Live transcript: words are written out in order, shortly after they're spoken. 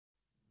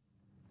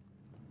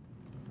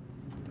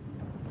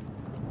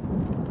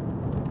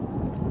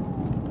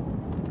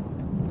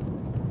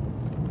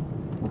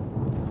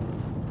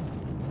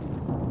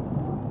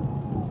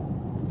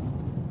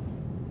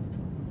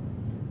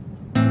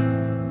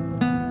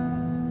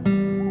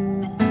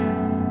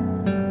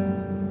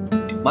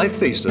My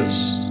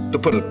thesis, to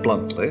put it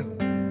bluntly,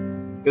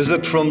 is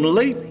that from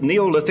late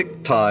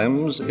Neolithic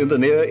times in the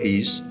Near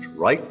East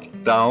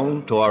right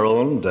down to our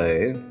own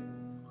day,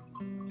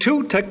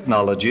 two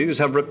technologies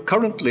have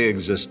recurrently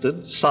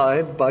existed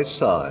side by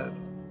side.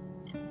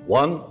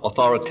 One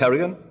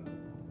authoritarian,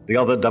 the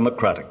other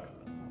democratic.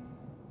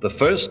 The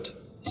first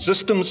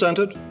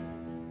system-centered,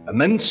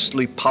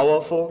 immensely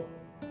powerful,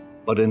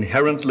 but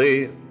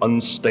inherently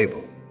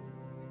unstable.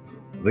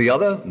 The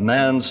other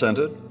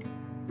man-centered,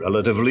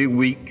 relatively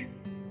weak,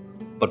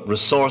 but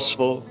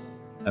resourceful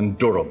and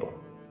durable.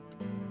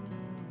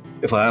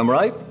 If I am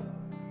right,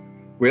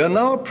 we are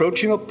now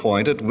approaching a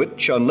point at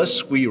which,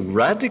 unless we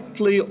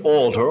radically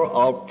alter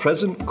our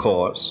present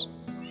course,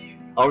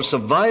 our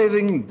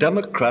surviving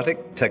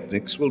democratic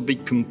techniques will be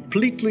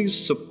completely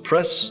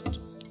suppressed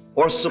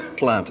or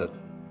supplanted,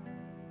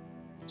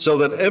 so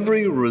that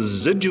every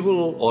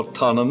residual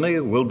autonomy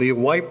will be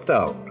wiped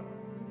out,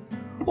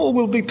 or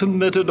will be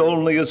permitted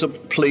only as a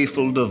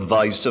playful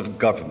device of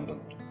government,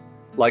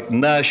 like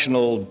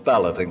national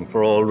balloting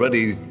for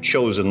already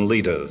chosen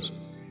leaders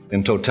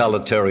in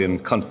totalitarian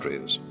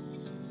countries.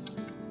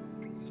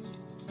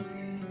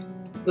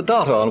 The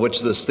data on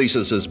which this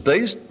thesis is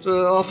based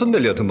are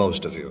familiar to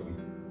most of you,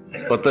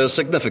 but their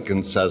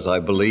significance has, I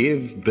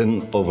believe,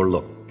 been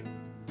overlooked.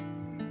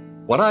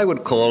 What I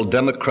would call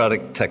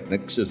democratic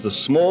techniques is the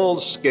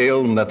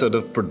small-scale method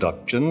of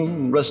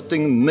production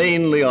resting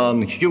mainly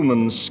on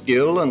human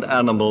skill and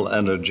animal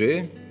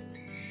energy,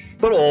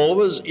 but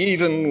always,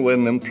 even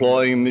when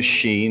employing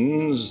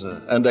machines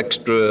and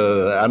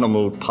extra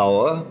animal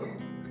power,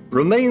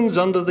 remains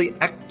under the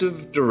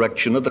active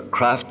direction of the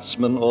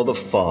craftsman or the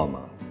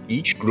farmer,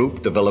 each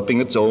group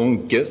developing its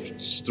own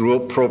gifts through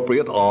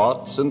appropriate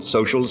arts and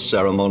social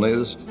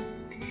ceremonies,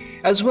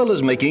 as well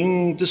as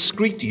making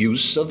discreet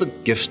use of the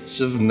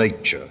gifts of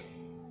nature.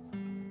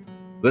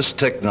 This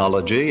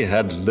technology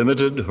had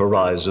limited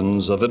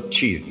horizons of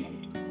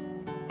achievement,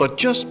 but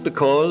just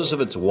because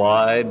of its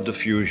wide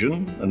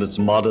diffusion and its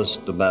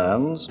modest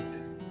demands,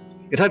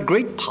 it had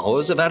great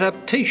powers of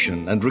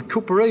adaptation and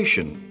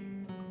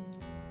recuperation.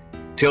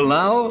 Till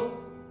now,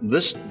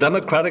 this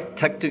democratic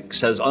tactics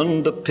has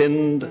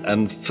underpinned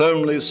and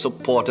firmly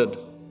supported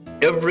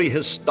every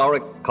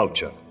historic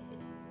culture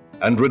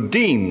and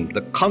redeemed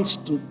the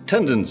constant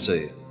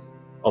tendency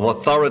of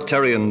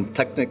authoritarian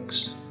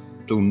techniques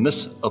to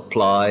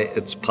misapply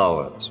its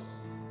powers.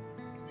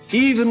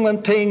 Even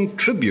when paying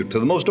tribute to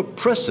the most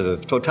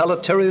oppressive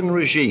totalitarian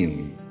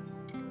regime,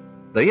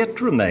 there yet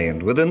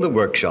remained within the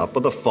workshop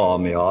of the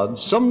farmyard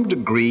some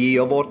degree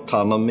of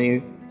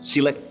autonomy,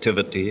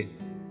 selectivity,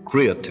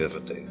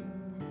 creativity.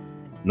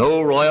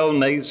 No royal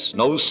mace,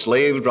 no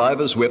slave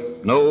driver's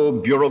whip, no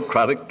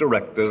bureaucratic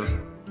directive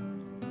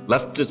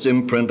left its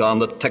imprint on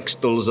the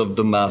textiles of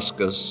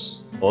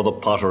Damascus or the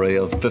pottery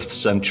of 5th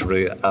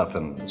century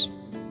Athens.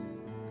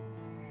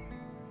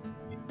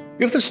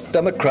 If this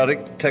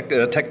democratic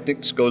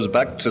techniques goes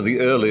back to the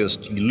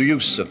earliest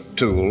use of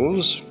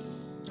tools,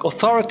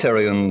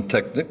 authoritarian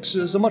techniques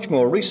is a much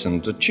more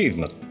recent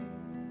achievement.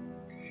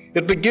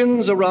 It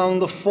begins around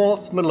the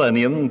 4th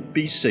millennium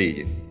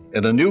BC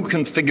in a new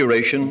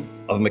configuration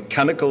of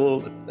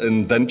mechanical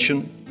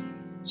invention,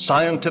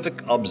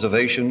 scientific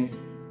observation,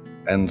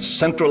 and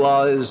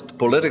centralized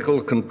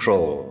political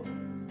control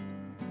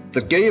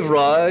that gave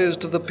rise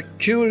to the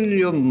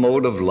peculiar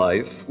mode of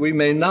life we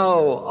may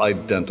now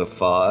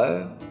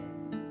identify,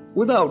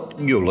 without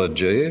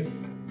eulogy,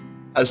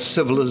 as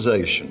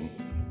civilization.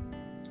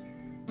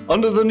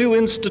 Under the new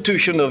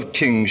institution of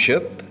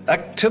kingship,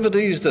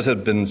 activities that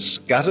had been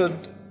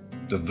scattered,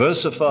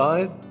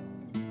 diversified,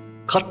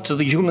 cut to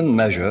the human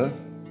measure,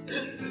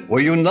 were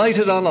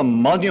united on a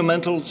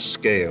monumental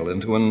scale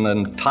into an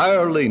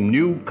entirely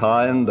new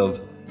kind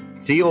of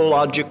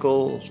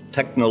theological,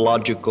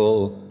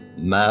 technological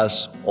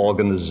mass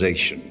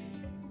organization.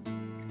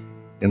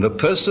 In the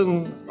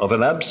person of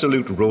an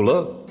absolute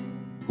ruler,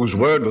 whose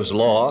word was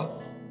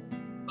law,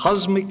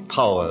 cosmic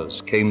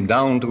powers came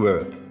down to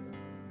earth,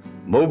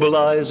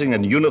 mobilizing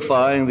and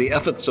unifying the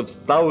efforts of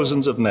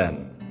thousands of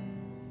men,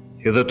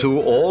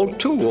 hitherto all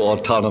too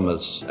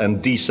autonomous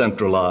and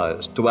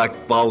decentralized to act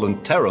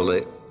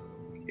voluntarily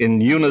in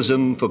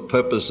unison for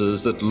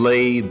purposes that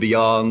lay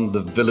beyond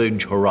the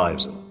village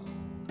horizon.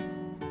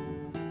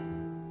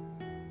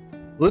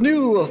 The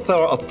new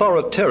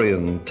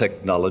authoritarian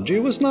technology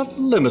was not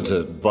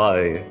limited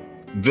by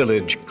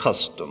village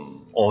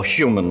custom or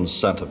human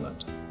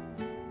sentiment.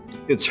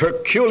 Its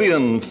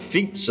Herculean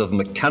feats of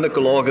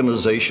mechanical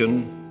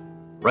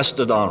organization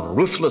rested on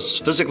ruthless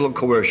physical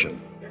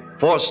coercion,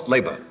 forced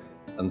labor,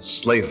 and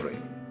slavery,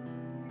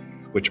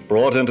 which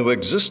brought into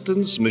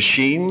existence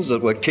machines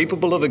that were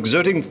capable of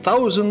exerting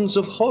thousands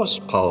of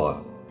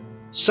horsepower,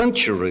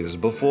 centuries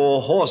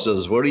before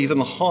horses were even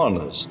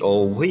harnessed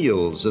or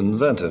wheels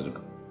invented.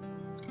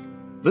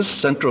 This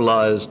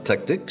centralized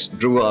tactics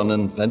drew on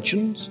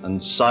inventions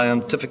and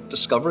scientific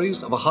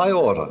discoveries of a high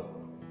order: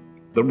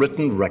 the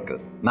written record,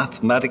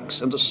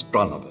 mathematics and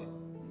astronomy,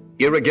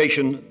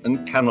 irrigation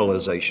and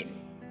canalization.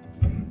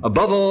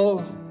 Above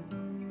all,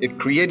 it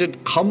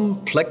created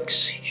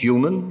complex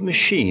human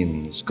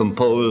machines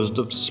composed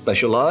of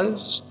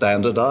specialized,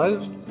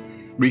 standardized,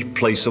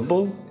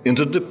 replaceable,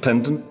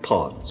 interdependent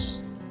parts.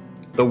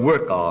 The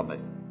work army,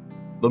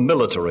 the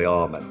military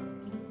army,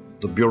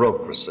 the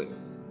bureaucracy.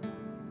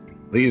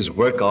 These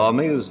work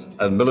armies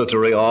and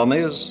military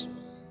armies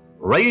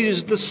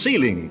raised the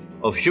ceiling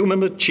of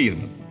human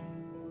achievement.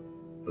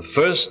 The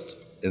first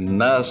in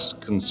mass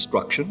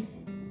construction,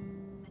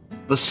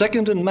 the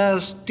second in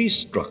mass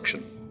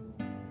destruction,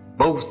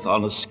 both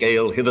on a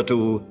scale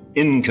hitherto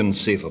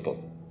inconceivable.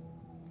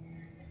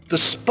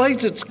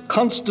 Despite its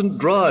constant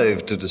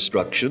drive to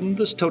destruction,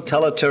 this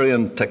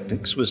totalitarian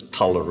techniques was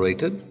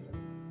tolerated,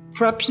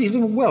 perhaps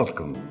even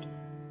welcomed.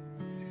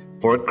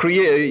 For it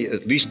created,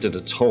 at least in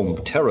its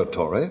home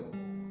territory,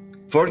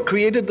 for it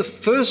created the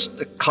first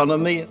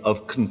economy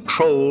of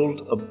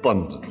controlled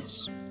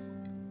abundance.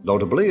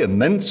 Notably,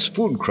 immense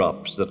food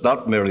crops that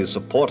not merely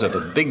supported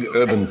a big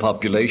urban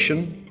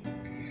population,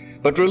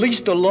 but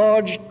released a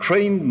large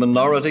trained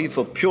minority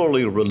for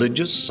purely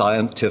religious,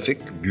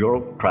 scientific,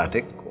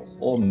 bureaucratic,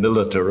 or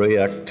military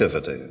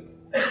activity.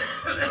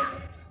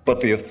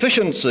 But the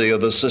efficiency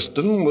of the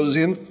system was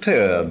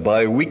impaired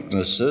by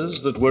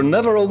weaknesses that were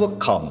never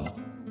overcome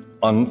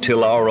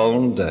until our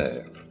own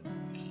day.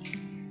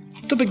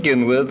 To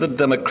begin with, the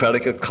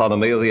democratic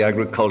economy of the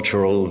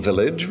agricultural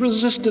village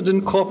resisted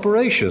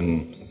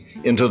incorporation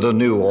into the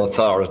new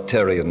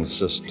authoritarian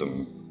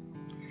system.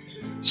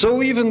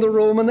 So even the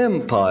Roman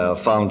Empire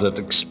found it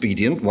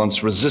expedient,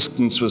 once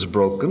resistance was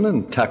broken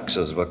and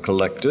taxes were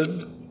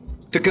collected,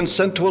 to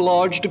consent to a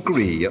large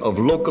degree of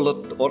local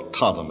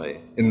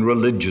autonomy in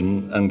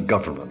religion and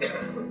government.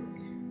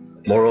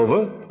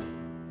 Moreover,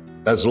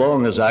 as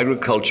long as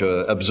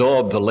agriculture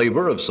absorbed the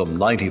labor of some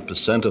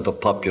 90% of the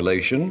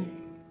population,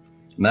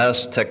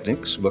 mass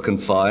techniques were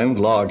confined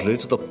largely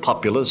to the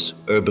populous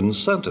urban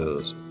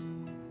centers.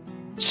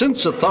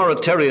 Since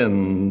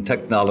authoritarian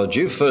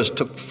technology first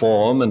took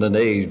form in an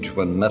age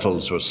when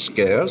metals were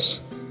scarce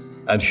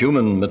and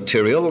human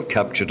material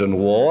captured in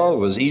war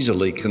was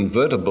easily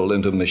convertible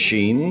into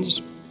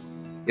machines,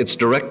 its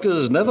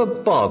directors never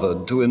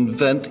bothered to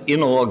invent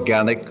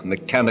inorganic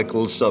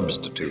mechanical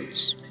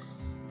substitutes.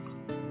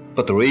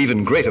 But there were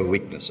even greater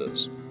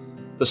weaknesses.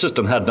 The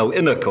system had no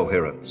inner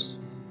coherence,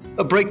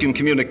 a break in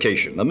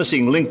communication, a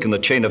missing link in the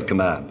chain of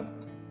command,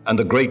 and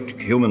the great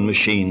human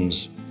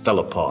machines fell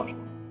apart.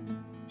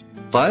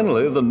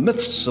 Finally, the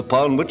myths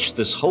upon which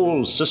this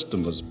whole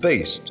system was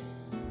based,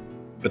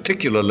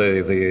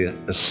 particularly the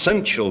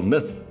essential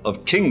myth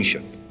of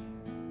kingship,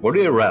 were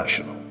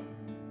irrational,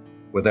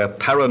 with their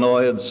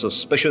paranoid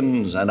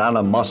suspicions and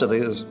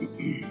animosities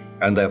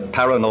and their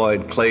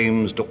paranoid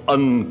claims to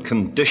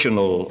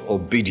unconditional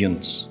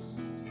obedience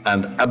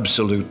and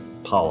absolute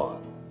power.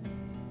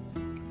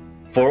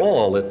 For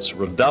all its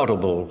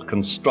redoubtable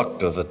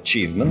constructive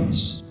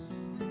achievements,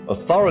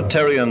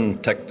 authoritarian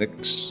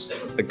techniques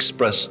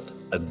expressed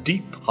a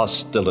deep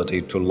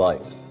hostility to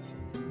life.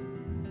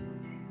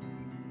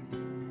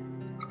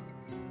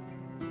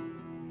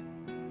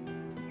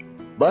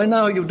 By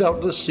now you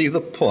doubtless see the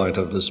point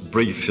of this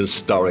brief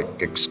historic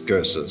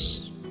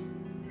excursus.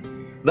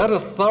 That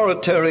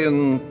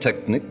authoritarian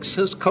techniques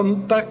has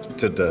come back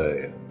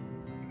today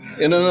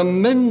in an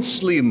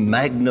immensely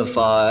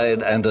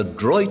magnified and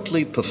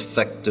adroitly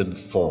perfected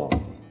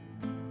form.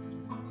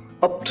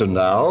 Up to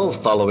now,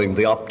 following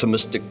the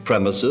optimistic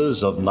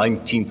premises of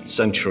 19th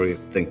century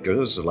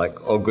thinkers like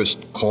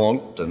Auguste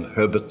Comte and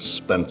Herbert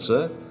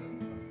Spencer,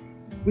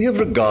 we have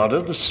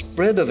regarded the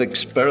spread of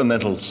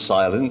experimental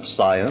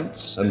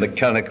science and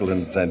mechanical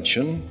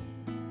invention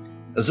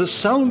as the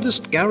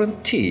soundest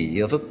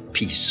guarantee of a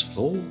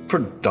peaceful,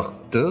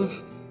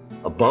 productive,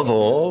 above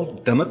all,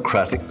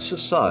 democratic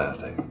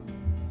society.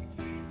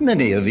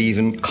 Many have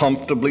even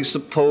comfortably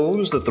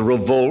supposed that the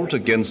revolt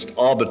against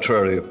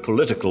arbitrary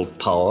political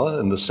power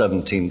in the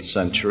 17th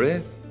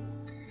century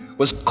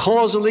was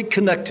causally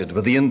connected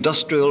with the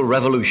Industrial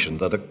Revolution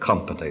that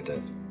accompanied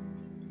it.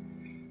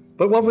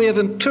 But what we have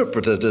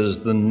interpreted as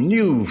the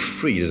new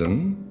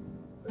freedom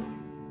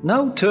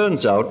now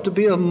turns out to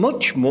be a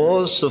much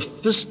more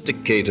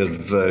sophisticated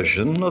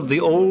version of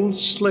the old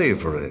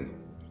slavery.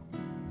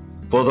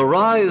 For the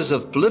rise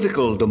of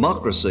political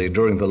democracy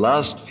during the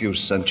last few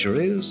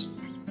centuries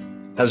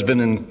has been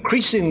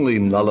increasingly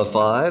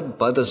nullified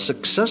by the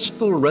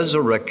successful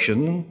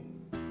resurrection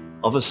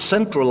of a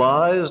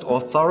centralized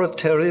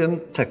authoritarian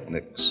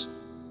techniques,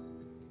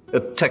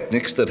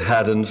 techniques that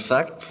had in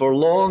fact for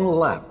long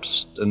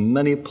lapsed in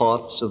many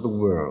parts of the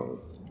world.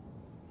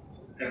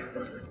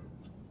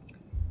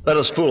 Let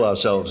us fool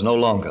ourselves no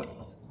longer.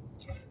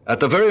 At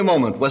the very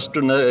moment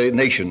Western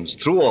nations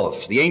threw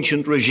off the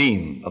ancient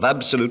regime of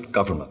absolute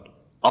government,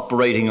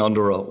 operating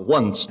under a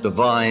once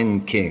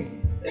divine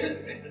king,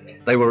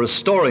 they were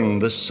restoring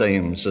this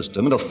same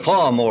system in a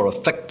far more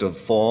effective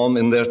form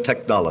in their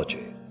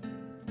technology,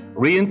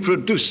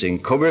 reintroducing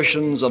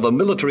coercions of a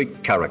military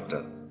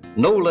character,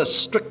 no less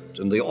strict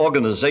in the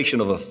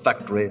organization of a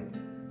factory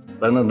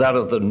than in that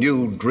of the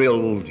new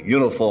drilled,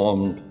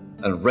 uniformed,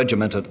 and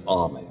regimented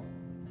army.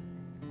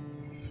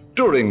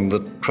 During the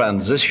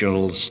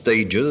transitional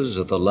stages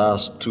of the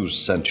last 2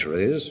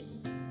 centuries,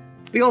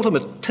 the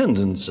ultimate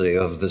tendency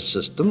of this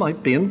system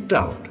might be in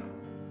doubt.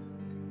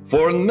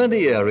 For in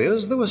many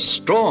areas there were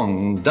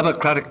strong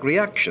democratic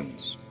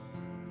reactions.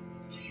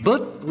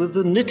 But with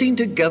the knitting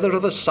together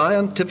of a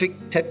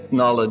scientific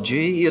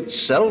technology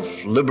itself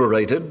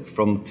liberated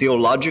from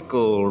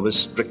theological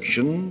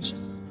restrictions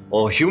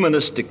or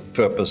humanistic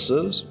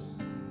purposes,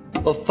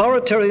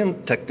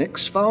 authoritarian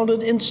technics found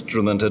an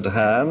instrument at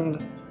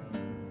hand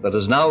that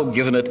has now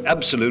given it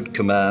absolute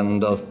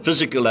command of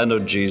physical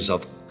energies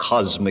of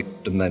cosmic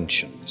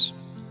dimensions.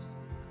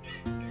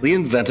 The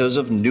inventors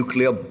of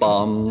nuclear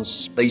bombs,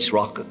 space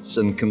rockets,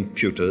 and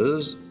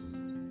computers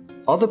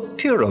are the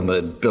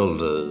pyramid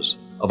builders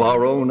of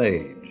our own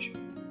age,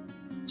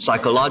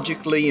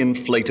 psychologically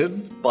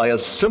inflated by a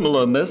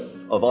similar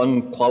myth of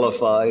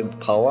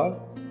unqualified power,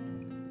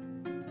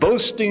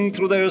 boasting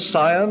through their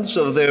science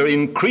of their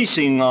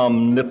increasing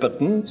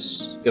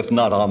omnipotence, if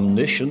not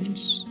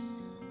omniscience,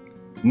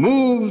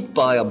 moved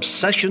by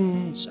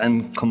obsessions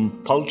and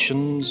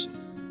compulsions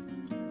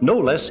no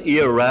less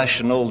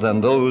irrational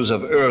than those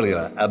of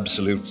earlier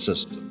absolute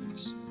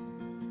systems,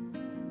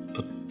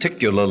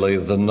 particularly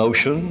the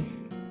notion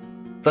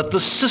that the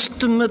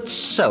system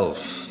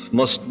itself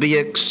must be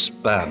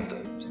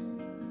expanded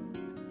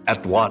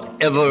at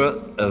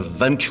whatever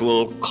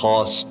eventual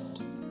cost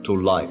to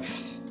life.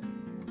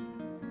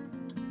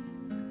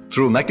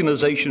 Through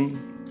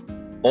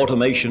mechanization,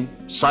 automation,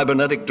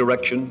 cybernetic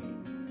direction,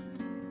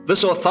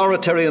 this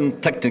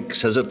authoritarian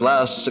technics has at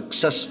last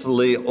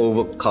successfully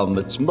overcome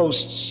its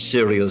most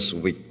serious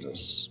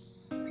weakness,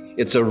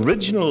 its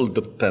original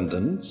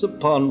dependence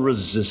upon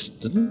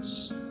resistant,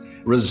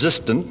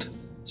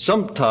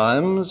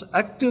 sometimes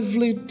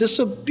actively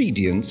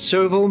disobedient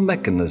servo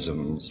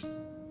mechanisms,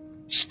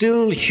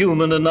 still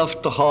human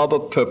enough to harbor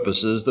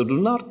purposes that do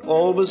not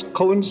always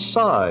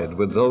coincide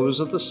with those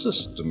of the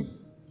system.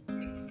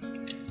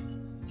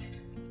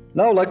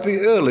 Now, like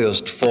the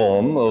earliest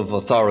form of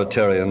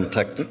authoritarian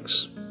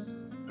techniques,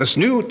 this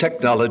new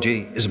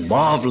technology is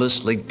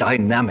marvelously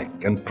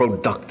dynamic and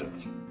productive.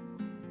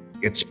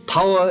 Its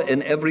power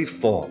in every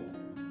form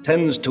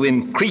tends to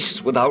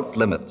increase without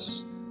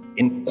limits,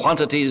 in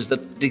quantities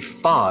that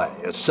defy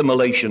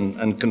assimilation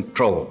and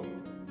control,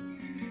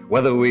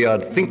 whether we are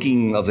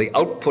thinking of the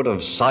output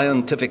of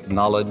scientific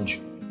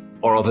knowledge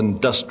or of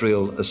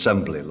industrial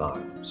assembly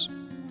lines.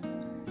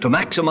 To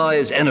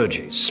maximize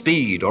energy,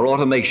 speed, or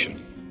automation,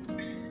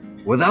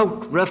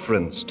 without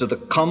reference to the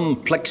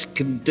complex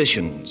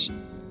conditions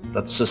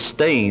that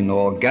sustain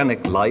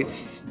organic life,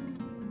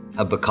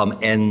 have become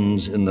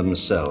ends in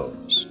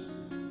themselves.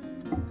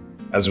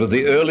 As with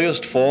the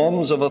earliest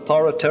forms of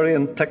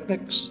authoritarian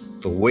techniques,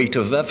 the weight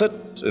of effort,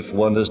 if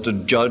one is to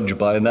judge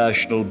by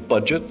national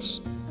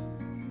budgets,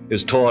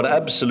 is toward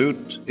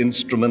absolute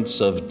instruments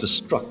of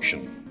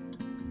destruction,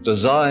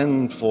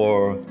 designed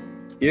for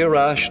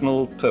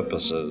irrational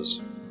purposes,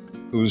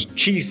 whose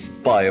chief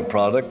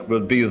byproduct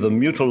would be the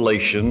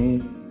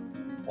mutilation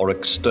or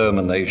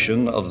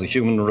extermination of the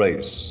human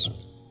race.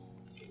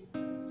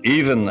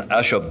 Even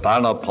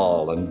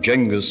Ashurbanipal and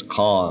Genghis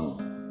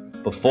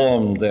Khan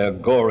performed their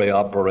gory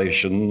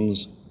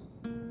operations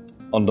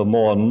under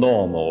more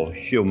normal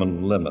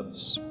human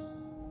limits.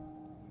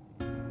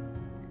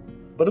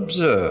 But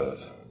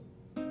observe,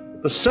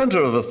 the center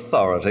of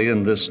authority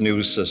in this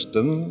new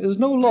system is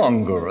no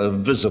longer a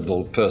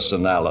visible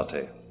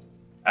personality,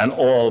 an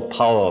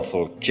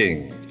all-powerful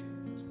king.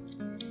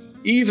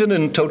 Even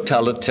in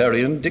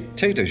totalitarian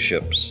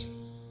dictatorships,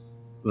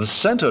 the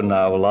center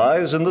now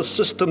lies in the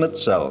system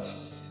itself,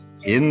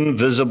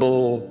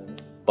 invisible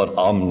but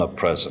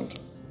omnipresent.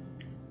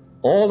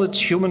 All its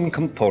human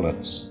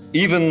components,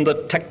 even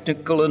the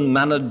technical and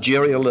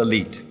managerial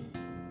elite,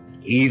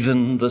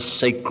 even the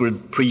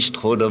sacred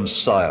priesthood of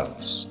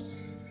science,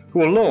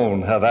 who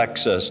alone have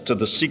access to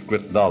the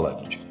secret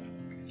knowledge,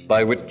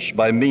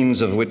 by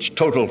means of which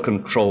total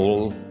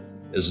control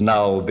is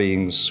now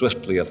being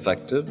swiftly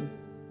effected,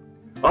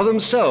 are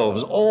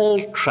themselves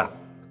all trapped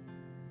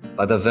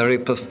by the very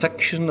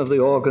perfection of the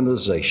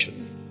organization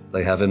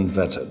they have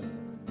invented.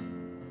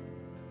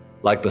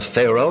 Like the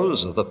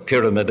pharaohs of the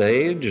Pyramid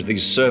Age,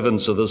 these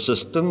servants of the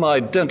system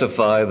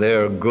identify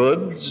their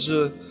goods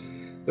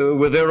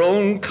with their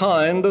own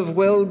kind of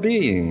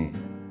well-being.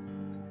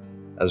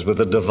 As with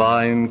the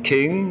divine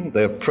king,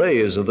 their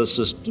praise of the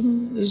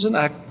system is an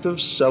act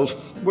of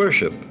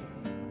self-worship.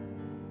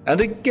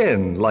 And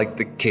again, like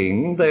the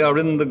king, they are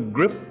in the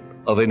grip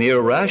of an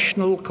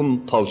irrational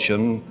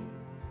compulsion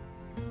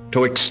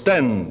to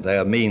extend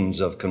their means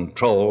of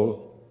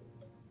control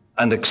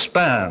and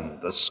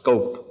expand the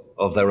scope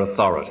of their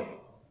authority.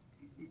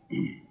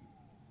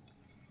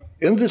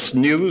 In this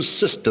new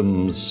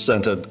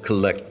systems-centered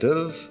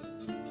collective,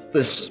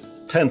 this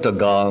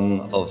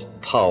pentagon of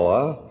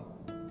power,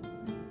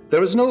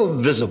 there is no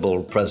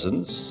visible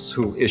presence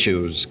who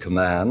issues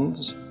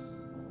commands.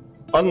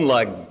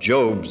 Unlike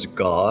Job's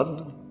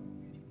God,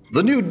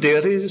 the new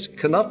deities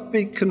cannot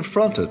be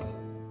confronted,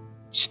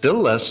 still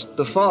less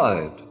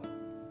defied.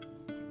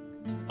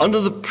 Under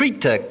the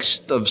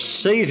pretext of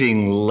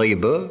saving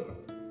labor,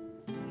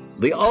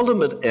 the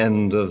ultimate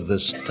end of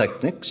this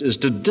techniques is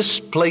to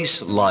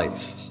displace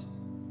life,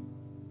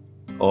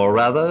 or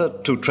rather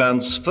to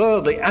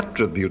transfer the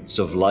attributes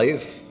of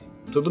life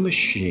to the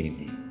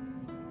machine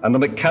and the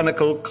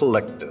mechanical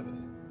collective,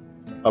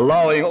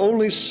 allowing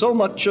only so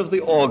much of the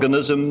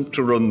organism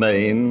to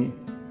remain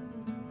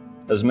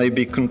as may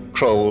be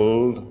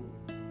controlled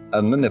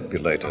and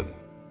manipulated.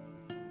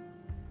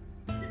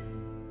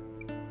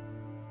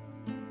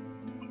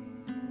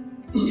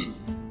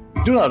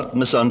 Do not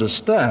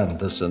misunderstand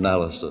this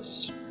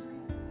analysis.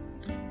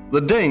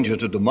 The danger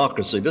to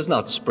democracy does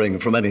not spring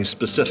from any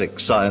specific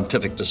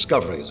scientific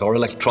discoveries or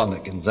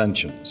electronic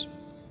inventions.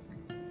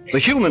 The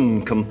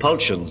human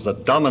compulsions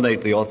that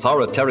dominate the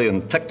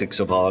authoritarian techniques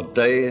of our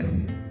day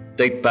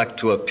date back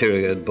to a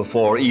period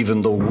before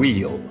even the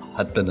wheel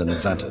had been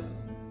invented.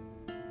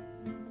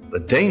 The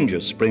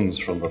danger springs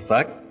from the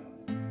fact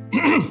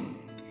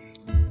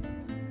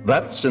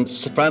that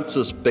since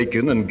Francis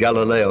Bacon and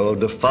Galileo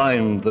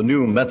defined the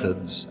new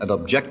methods and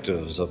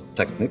objectives of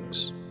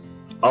techniques,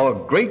 our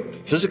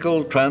great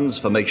physical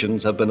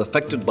transformations have been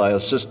effected by a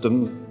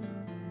system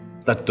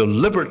that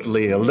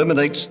deliberately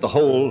eliminates the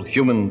whole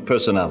human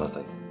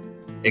personality,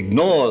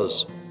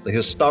 ignores the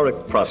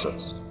historic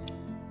process,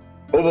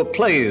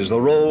 overplays the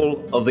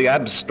role of the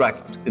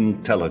abstract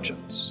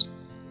intelligence,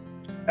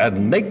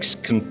 and makes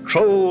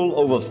control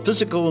over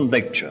physical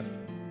nature,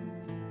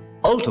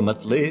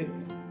 ultimately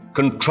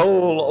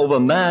control over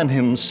man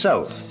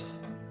himself,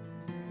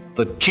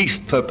 the chief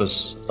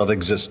purpose of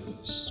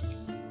existence.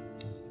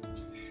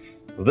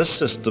 This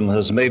system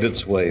has made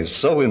its way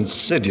so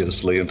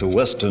insidiously into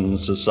Western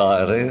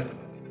society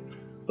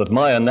that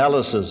my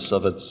analysis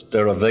of its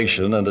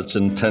derivation and its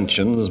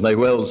intentions may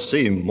well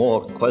seem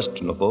more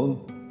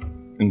questionable,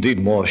 indeed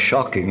more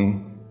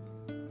shocking,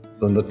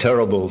 than the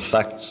terrible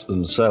facts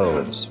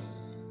themselves.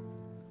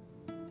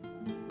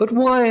 But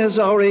why has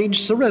our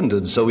age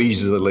surrendered so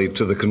easily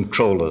to the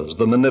controllers,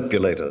 the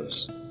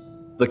manipulators,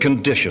 the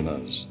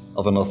conditioners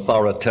of an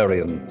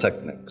authoritarian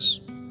techniques?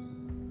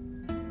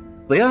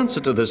 The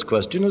answer to this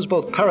question is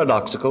both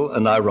paradoxical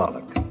and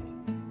ironic.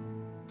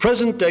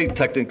 Present-day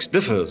techniques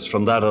differs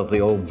from that of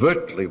the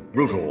overtly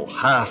brutal,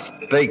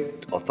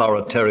 half-baked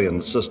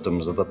authoritarian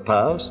systems of the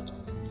past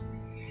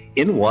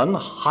in one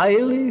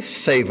highly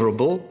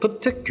favorable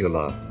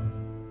particular.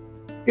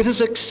 It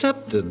has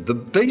accepted the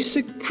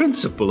basic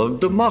principle of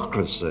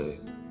democracy,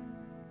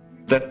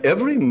 that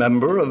every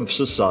member of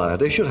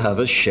society should have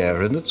a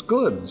share in its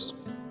goods.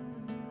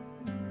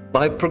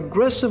 By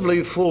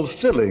progressively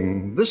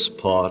fulfilling this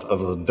part of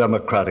the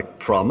democratic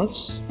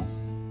promise,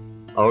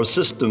 our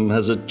system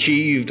has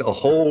achieved a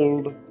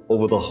hold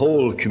over the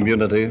whole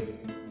community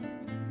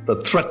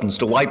that threatens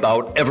to wipe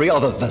out every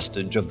other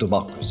vestige of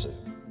democracy.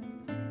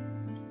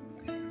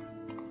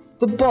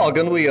 The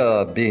bargain we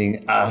are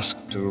being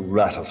asked to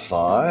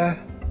ratify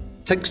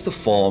takes the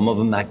form of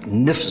a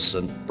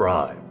magnificent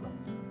bribe.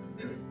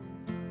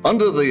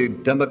 Under the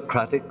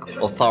democratic,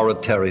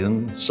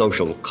 authoritarian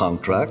social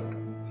contract,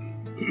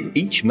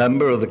 each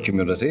member of the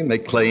community may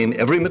claim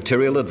every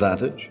material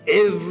advantage,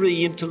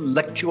 every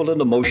intellectual and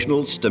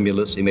emotional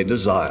stimulus he may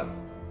desire,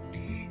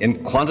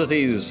 in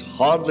quantities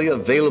hardly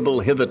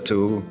available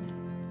hitherto,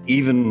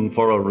 even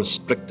for a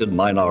restricted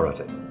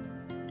minority.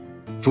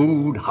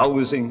 Food,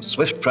 housing,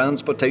 swift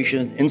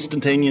transportation,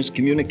 instantaneous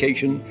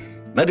communication,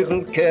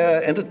 medical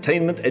care,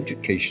 entertainment,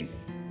 education.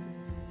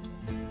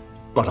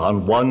 But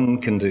on one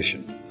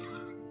condition: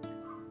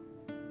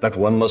 that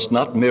one must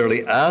not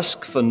merely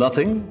ask for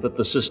nothing that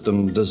the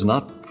system does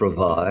not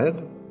provide,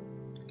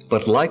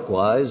 but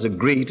likewise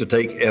agree to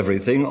take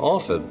everything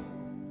offered,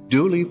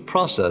 duly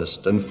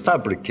processed and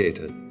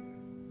fabricated,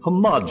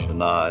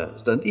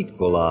 homogenized and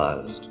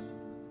equalized,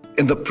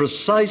 in the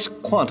precise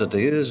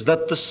quantities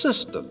that the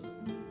system,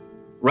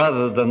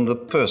 rather than the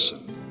person,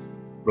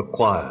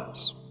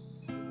 requires.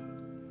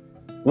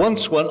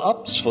 Once one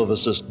opts for the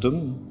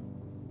system,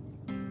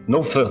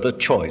 no further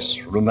choice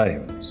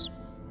remains.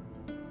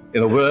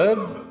 In a word,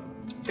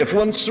 if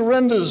one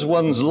surrenders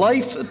one's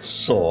life at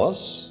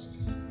source,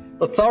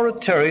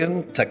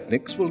 authoritarian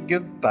techniques will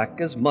give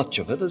back as much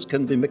of it as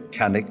can be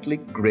mechanically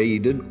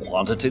graded,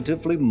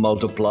 quantitatively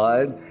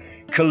multiplied,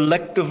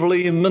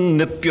 collectively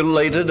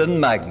manipulated and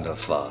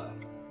magnified.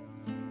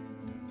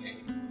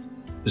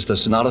 Is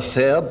this not a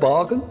fair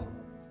bargain?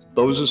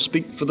 Those who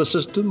speak for the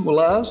system will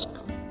ask.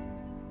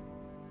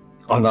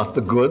 Are not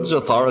the goods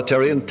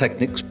authoritarian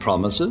techniques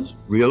promises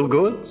real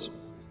goods?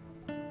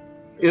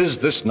 Is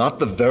this not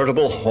the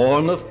veritable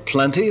horn of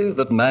plenty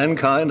that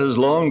mankind has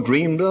long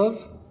dreamed of,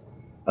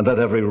 and that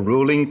every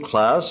ruling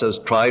class has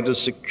tried to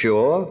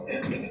secure,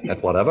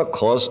 at whatever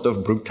cost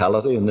of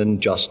brutality and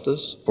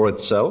injustice, for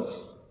itself?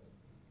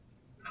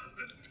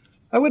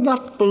 I would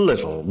not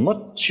belittle,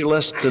 much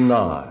less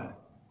deny,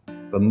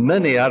 the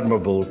many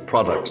admirable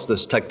products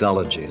this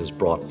technology has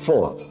brought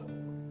forth,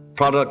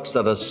 products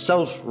that a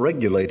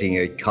self-regulating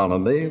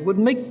economy would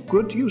make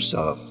good use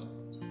of.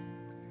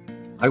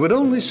 I would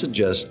only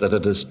suggest that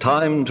it is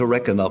time to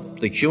reckon up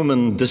the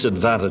human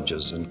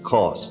disadvantages and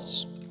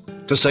costs,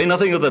 to say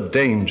nothing of the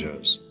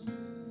dangers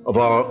of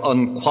our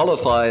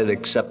unqualified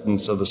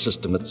acceptance of the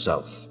system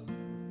itself.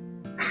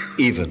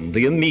 Even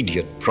the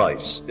immediate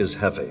price is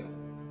heavy,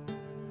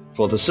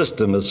 for the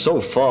system is so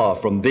far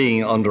from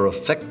being under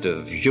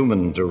effective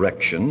human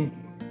direction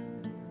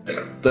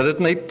that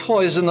it may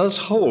poison us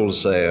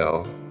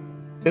wholesale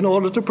in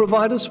order to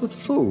provide us with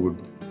food,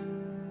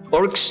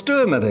 or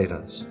exterminate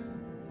us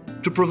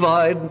to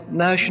provide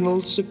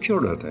national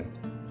security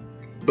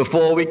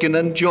before we can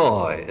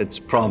enjoy its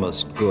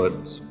promised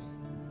goods.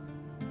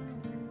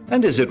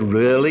 And is it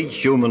really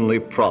humanly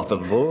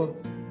profitable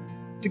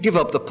to give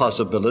up the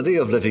possibility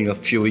of living a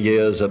few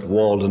years at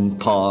Walden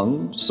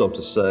Pond, so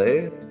to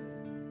say,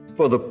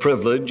 for the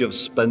privilege of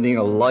spending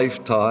a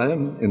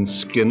lifetime in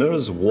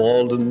Skinner's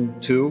Walden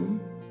Tomb?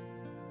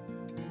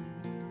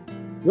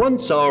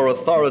 Once our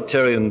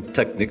authoritarian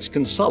techniques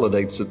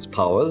consolidates its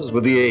powers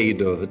with the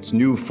aid of its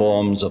new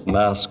forms of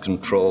mass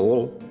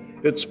control,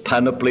 its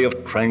panoply of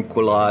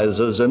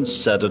tranquilizers and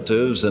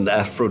sedatives and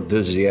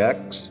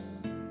aphrodisiacs,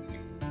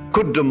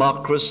 could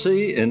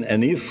democracy in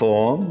any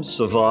form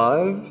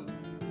survive?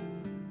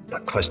 The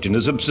question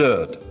is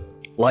absurd.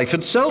 Life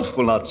itself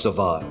will not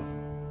survive,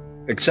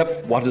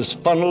 except what is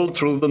funneled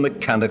through the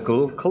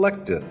mechanical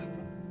collective.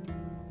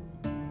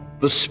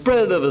 The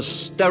spread of a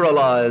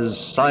sterilized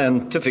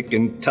scientific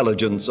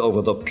intelligence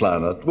over the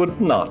planet would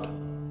not,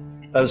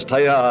 as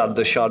Teilhard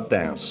de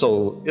Chardin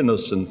so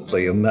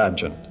innocently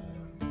imagined,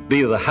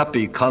 be the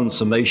happy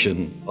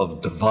consummation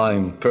of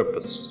divine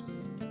purpose.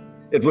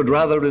 It would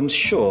rather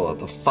ensure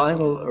the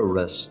final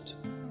arrest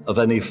of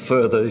any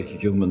further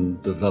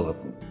human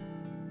development.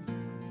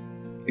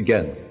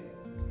 Again,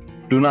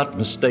 do not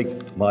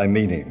mistake my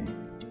meaning.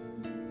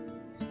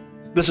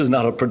 This is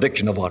not a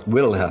prediction of what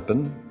will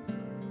happen,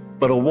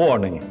 but a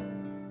warning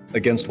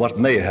against what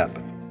may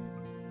happen.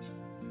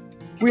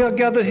 We are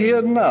gathered here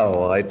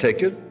now, I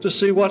take it, to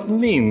see what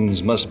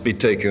means must be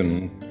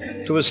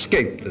taken to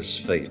escape this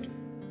fate.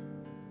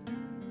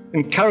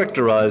 In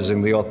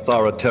characterizing the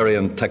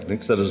authoritarian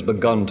techniques that has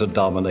begun to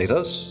dominate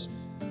us,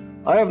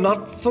 I have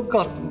not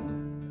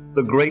forgotten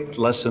the great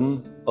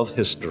lesson of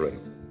history.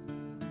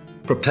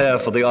 Prepare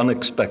for the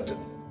unexpected.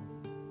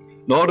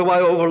 Nor do I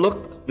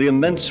overlook the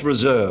immense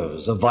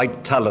reserves of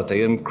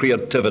vitality and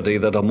creativity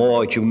that a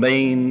more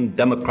humane,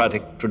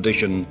 democratic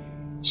tradition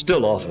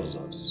still offers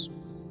us.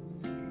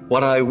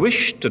 What I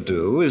wish to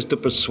do is to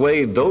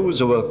persuade those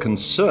who are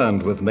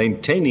concerned with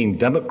maintaining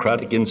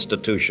democratic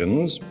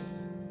institutions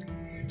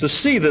to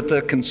see that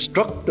their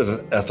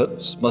constructive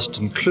efforts must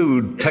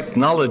include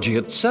technology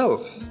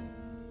itself.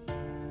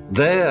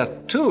 There,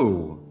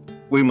 too,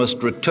 we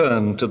must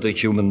return to the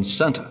human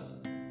center.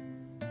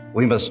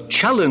 We must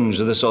challenge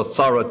this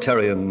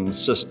authoritarian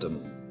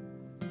system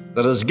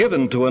that has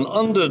given to an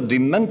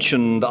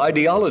underdimensioned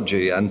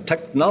ideology and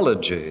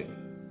technology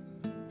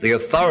the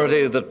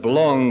authority that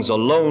belongs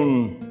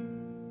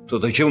alone to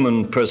the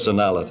human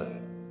personality.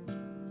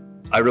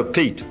 I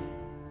repeat,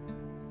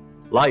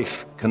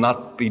 life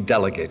cannot be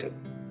delegated.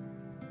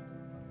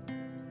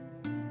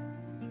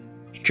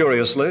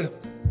 Curiously,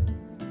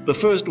 the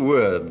first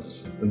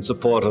words in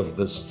support of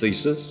this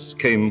thesis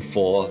came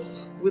forth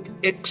with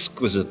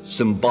exquisite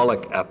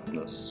symbolic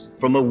aptness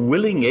from a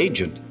willing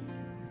agent,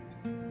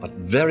 but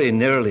very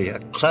nearly a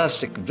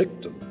classic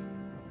victim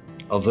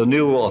of the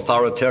new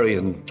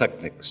authoritarian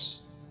techniques.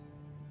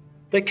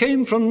 They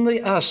came from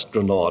the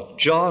astronaut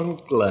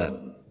John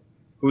Glenn,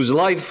 whose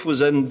life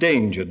was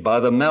endangered by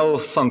the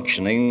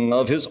malfunctioning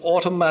of his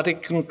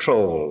automatic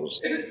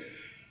controls,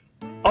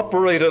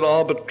 operated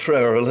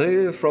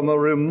arbitrarily from a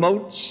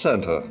remote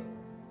center.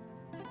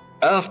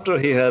 After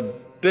he had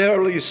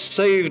barely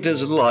saved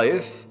his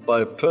life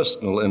by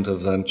personal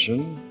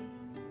intervention,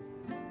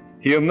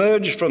 he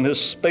emerged from his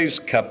space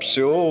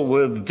capsule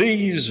with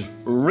these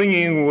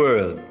ringing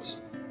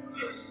words: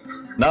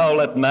 "Now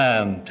let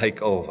man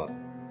take over."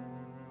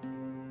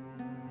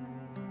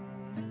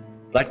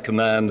 That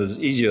command is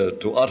easier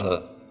to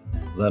utter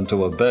than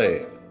to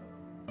obey.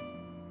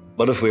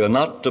 But if we are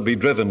not to be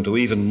driven to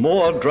even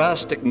more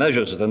drastic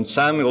measures than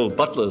Samuel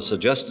Butler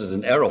suggested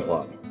in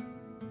Erewhon,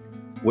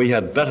 we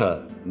had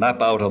better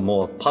map out a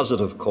more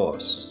positive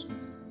course,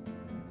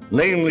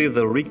 namely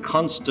the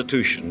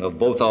reconstitution of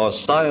both our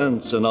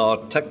science and our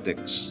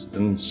techniques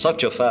in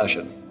such a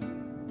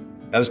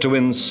fashion as to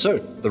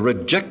insert the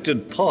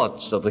rejected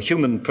parts of the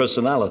human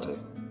personality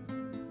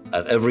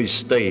at every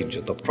stage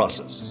of the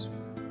process.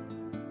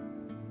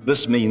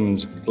 This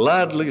means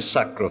gladly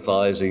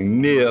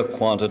sacrificing mere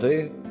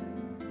quantity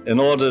in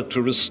order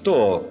to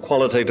restore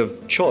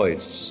qualitative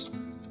choice,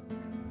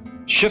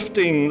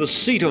 shifting the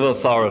seat of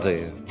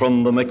authority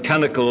from the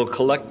mechanical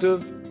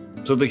collective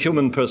to the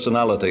human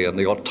personality and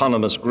the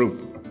autonomous group,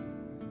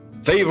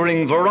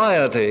 favoring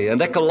variety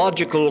and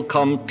ecological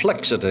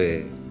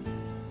complexity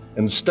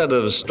instead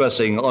of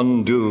stressing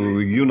undue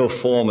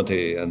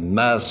uniformity and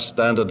mass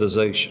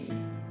standardization.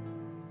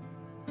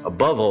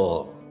 Above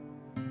all,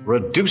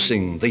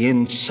 reducing the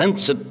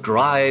insensate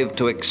drive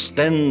to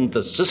extend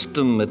the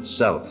system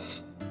itself,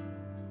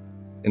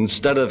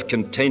 instead of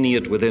containing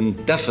it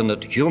within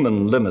definite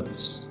human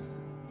limits,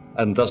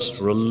 and thus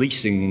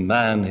releasing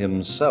man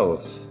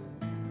himself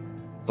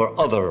for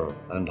other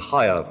and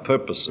higher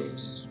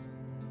purposes.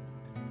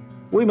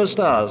 We must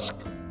ask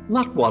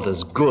not what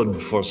is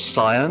good for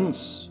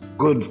science,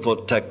 good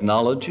for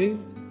technology,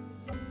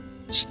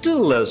 still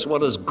less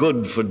what is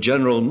good for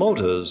General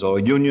Motors or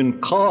Union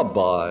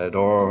Carbide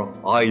or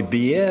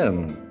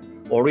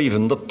IBM or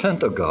even the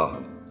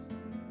Pentagon,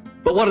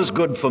 but what is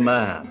good for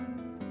man.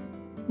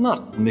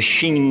 Not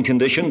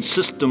machine-conditioned,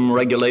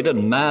 system-regulated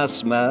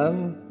mass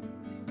man,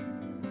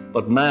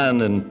 but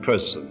man in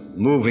person,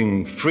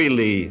 moving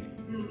freely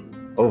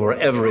over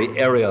every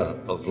area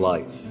of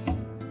life.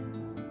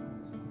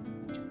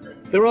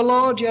 There are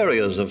large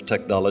areas of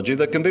technology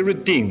that can be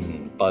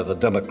redeemed by the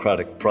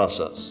democratic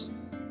process,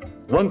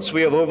 once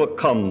we have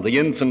overcome the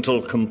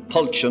infantile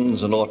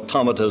compulsions and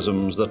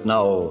automatisms that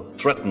now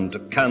threaten to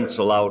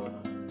cancel out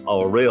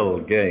our real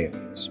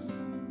gains.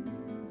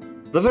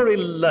 The very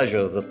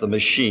leisure that the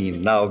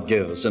machine now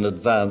gives in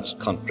advanced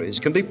countries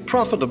can be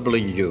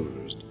profitably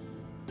used,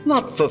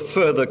 not for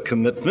further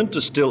commitment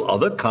to still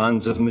other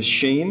kinds of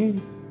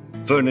machine,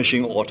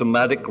 furnishing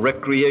automatic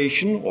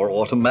recreation or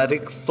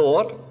automatic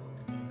thought,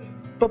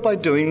 but by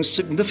doing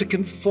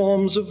significant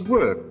forms of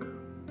work,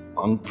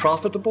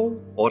 unprofitable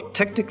or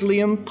technically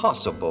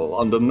impossible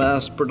under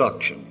mass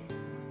production,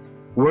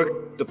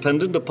 work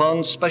dependent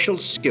upon special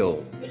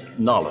skill,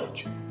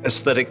 knowledge,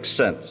 aesthetic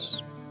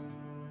sense.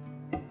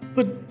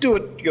 The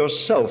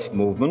do-it-yourself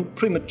movement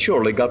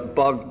prematurely got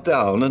bogged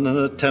down in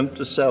an attempt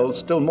to sell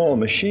still more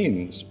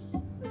machines,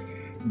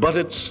 but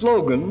its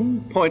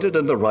slogan pointed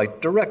in the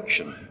right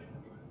direction,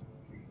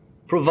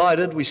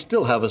 provided we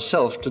still have a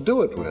self to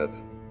do it with.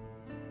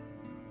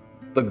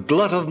 The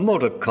glut of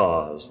motor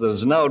cars that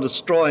is now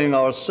destroying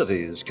our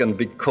cities can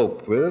be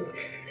coped with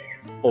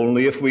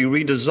only if we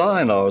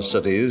redesign our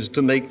cities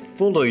to make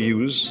fuller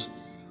use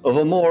of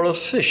a more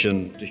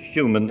efficient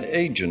human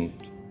agent,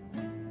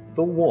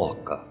 the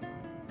walker.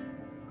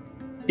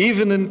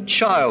 Even in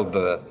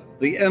childbirth,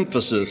 the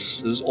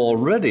emphasis is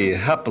already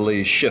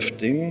happily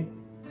shifting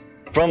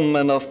from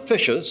an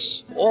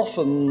officious,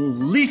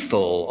 often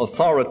lethal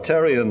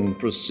authoritarian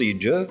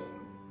procedure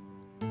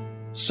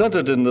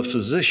centered in the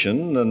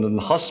physician and in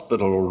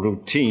hospital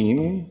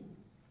routine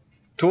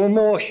to a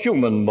more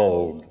human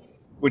mode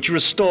which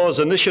restores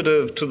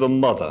initiative to the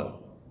mother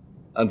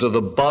and to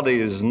the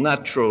body's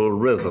natural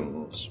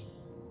rhythms.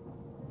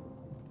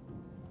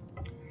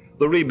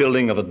 The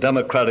rebuilding of a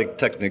democratic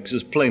technics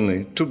is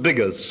plainly too big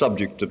a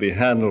subject to be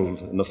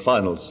handled in a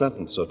final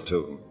sentence or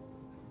two.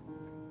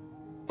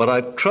 But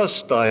I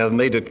trust I have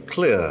made it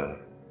clear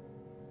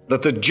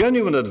that the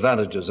genuine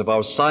advantages of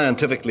our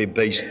scientifically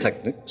based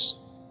techniques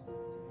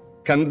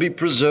can be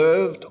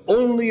preserved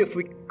only if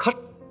we cut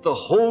the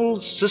whole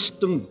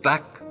system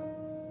back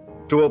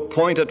to a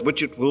point at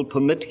which it will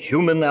permit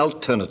human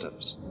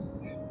alternatives,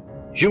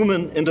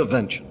 human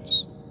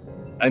interventions,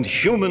 and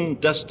human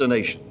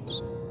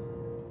destinations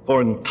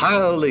for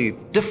entirely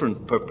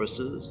different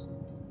purposes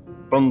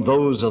from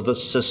those of the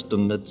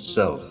system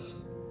itself.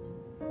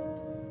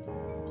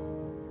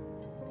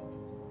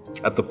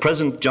 At the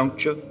present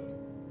juncture,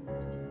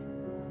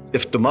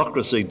 if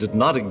democracy did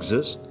not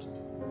exist,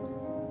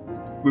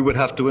 we would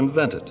have to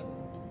invent it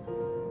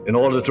in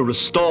order to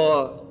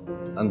restore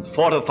and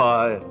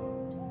fortify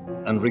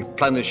and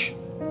replenish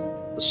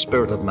the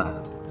spirit of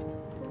man.